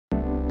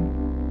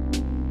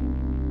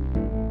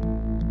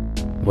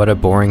What a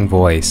boring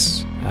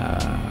voice.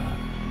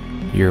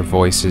 Your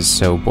voice is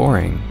so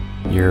boring.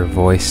 Your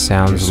voice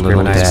sounds a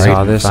little dead. When I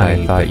saw this,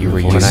 I thought you were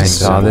using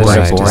some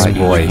boring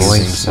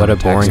voice. What a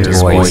boring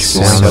voice.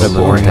 What a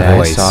boring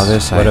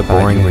voice. What a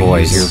boring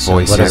voice. Your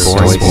voice sounds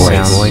a little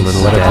dead.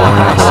 What a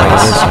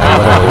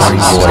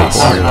boring voice.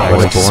 What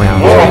a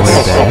boring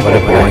voice. What a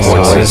boring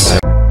voice.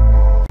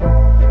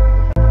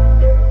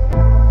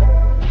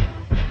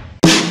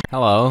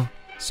 Hello.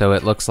 So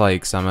it looks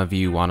like some of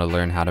you want to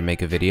learn how to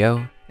make a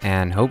video,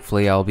 and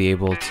hopefully I'll be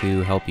able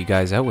to help you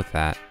guys out with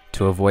that.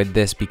 To avoid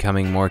this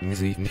becoming more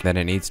easy than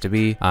it needs to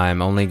be,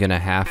 I'm only gonna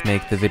half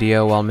make the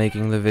video while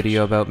making the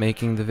video about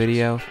making the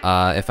video.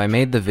 If I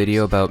made the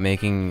video about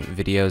making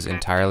videos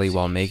entirely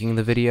while making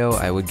the video,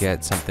 I would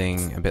get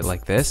something a bit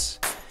like this.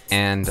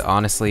 And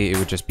honestly, it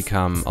would just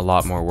become a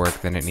lot more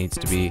work than it needs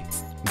to be.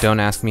 Don't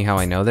ask me how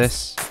I know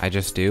this, I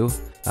just do.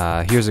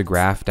 Here's a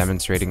graph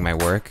demonstrating my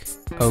work.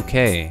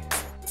 Okay,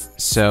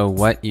 so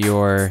what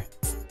you're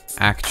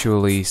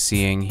actually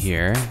seeing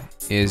here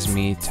is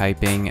me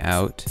typing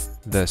out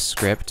the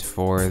script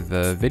for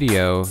the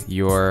video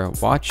you're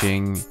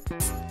watching.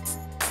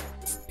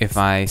 If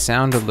I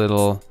sound a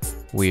little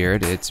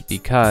weird, it's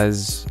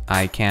because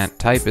I can't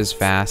type as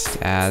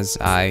fast as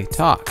I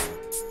talk.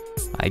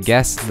 I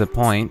guess the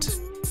point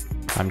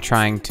I'm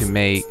trying to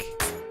make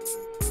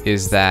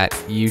is that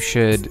you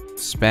should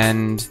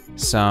spend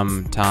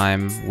some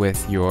time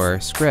with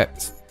your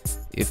script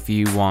if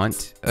you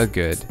want a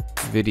good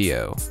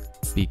video,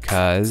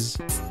 because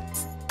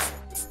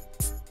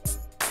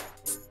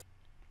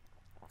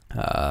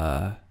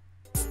a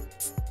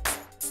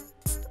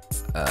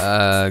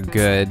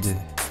good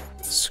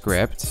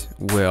script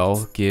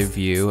will give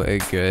you a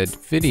good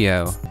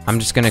video. I'm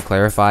just gonna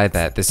clarify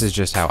that this is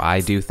just how I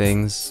do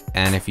things,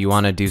 and if you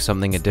want to do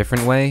something a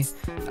different way,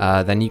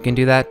 then you can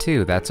do that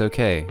too. That's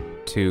okay.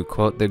 To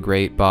quote the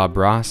great Bob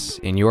Ross,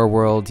 in your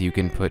world you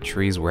can put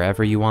trees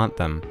wherever you want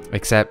them,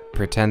 except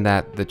pretend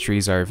that the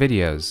trees are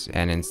videos,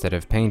 and instead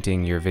of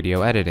painting, you're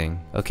video editing.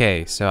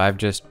 Okay, so I've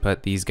just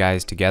put these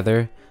guys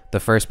together, the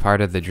first part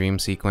of the dream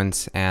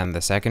sequence and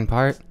the second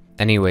part.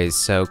 Anyways,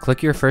 so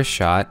click your first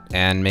shot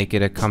and make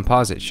it a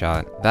composite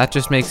shot. That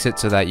just makes it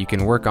so that you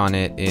can work on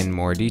it in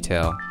more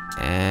detail.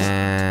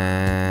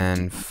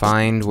 And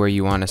find where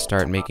you want to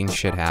start making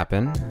shit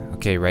happen.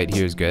 Okay, right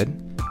here is good.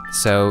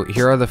 So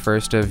here are the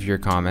first of your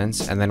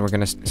comments, and then we're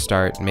gonna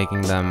start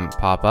making them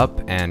pop up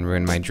and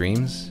ruin my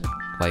dreams,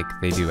 like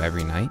they do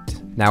every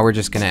night. Now we're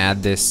just gonna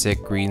add this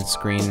sick green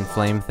screen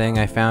flame thing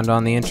I found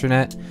on the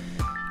internet.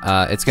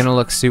 It's gonna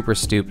look super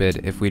stupid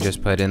if we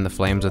just put in the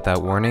flames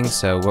without warning,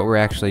 so what we're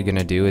actually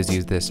gonna do is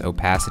use this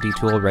opacity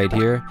tool right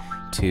here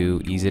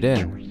to ease it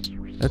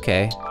in.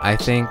 Okay, I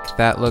think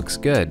that looks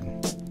good.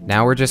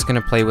 Now we're just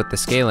gonna play with the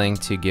scaling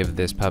to give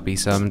this puppy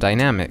some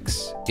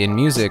dynamics. In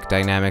music,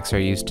 dynamics are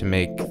used to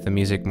make the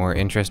music more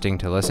interesting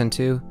to listen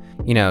to.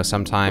 You know,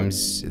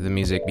 sometimes the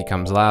music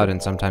becomes loud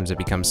and sometimes it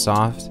becomes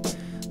soft.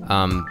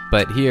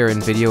 But here in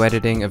video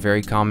editing, a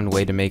very common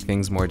way to make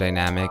things more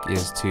dynamic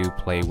is to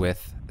play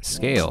with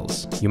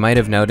scales. You might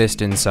have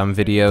noticed in some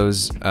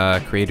videos,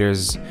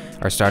 creators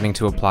are starting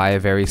to apply a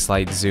very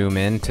slight zoom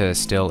in to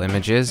still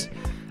images.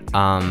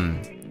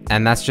 And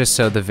that's just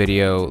so the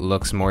video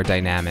looks more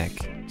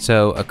dynamic.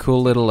 So a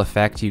cool little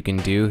effect you can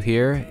do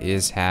here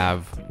is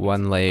have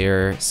one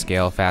layer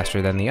scale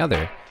faster than the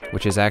other,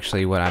 which is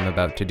actually what I'm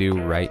about to do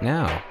right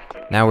now.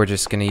 Now we're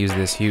just gonna use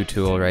this hue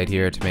tool right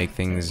here to make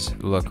things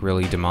look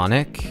really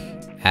demonic.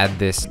 Add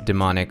this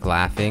demonic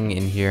laughing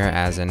in here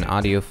as an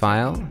audio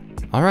file.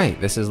 Alright,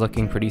 this is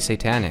looking pretty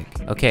satanic.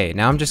 Okay,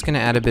 now I'm just gonna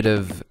add a bit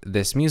of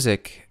this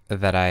music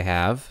that I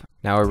have.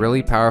 Now a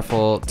really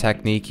powerful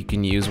technique you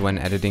can use when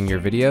editing your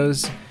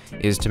videos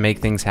is to make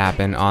things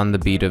happen on the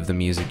beat of the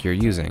music you're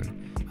using.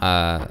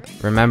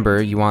 Remember,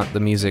 you want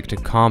the music to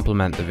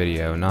complement the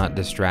video, not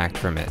distract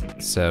from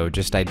it. So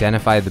just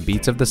identify the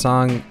beats of the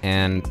song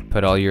and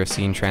put all your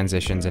scene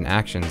transitions and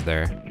actions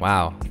there.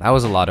 Wow, that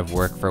was a lot of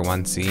work for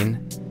one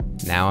scene.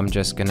 Now I'm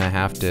just gonna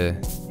have to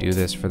do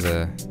this for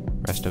the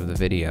rest of the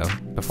video.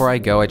 Before I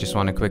go, I just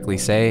want to quickly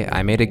say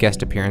I made a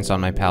guest appearance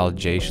on my pal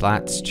Jay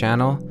Schlatt's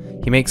channel.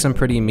 He makes some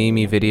pretty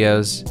memey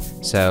videos,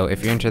 so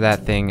if you're into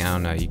that thing, I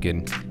don't know, you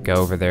can go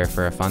over there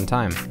for a fun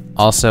time.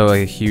 Also,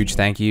 a huge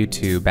thank you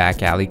to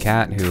Back Alley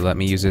Cat, who let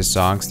me use his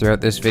songs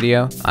throughout this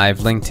video.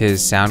 I've linked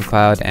his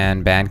SoundCloud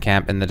and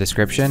Bandcamp in the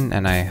description,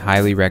 and I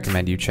highly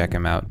recommend you check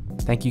him out.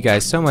 Thank you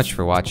guys so much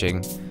for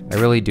watching. I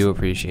really do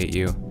appreciate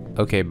you.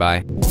 Okay,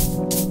 bye.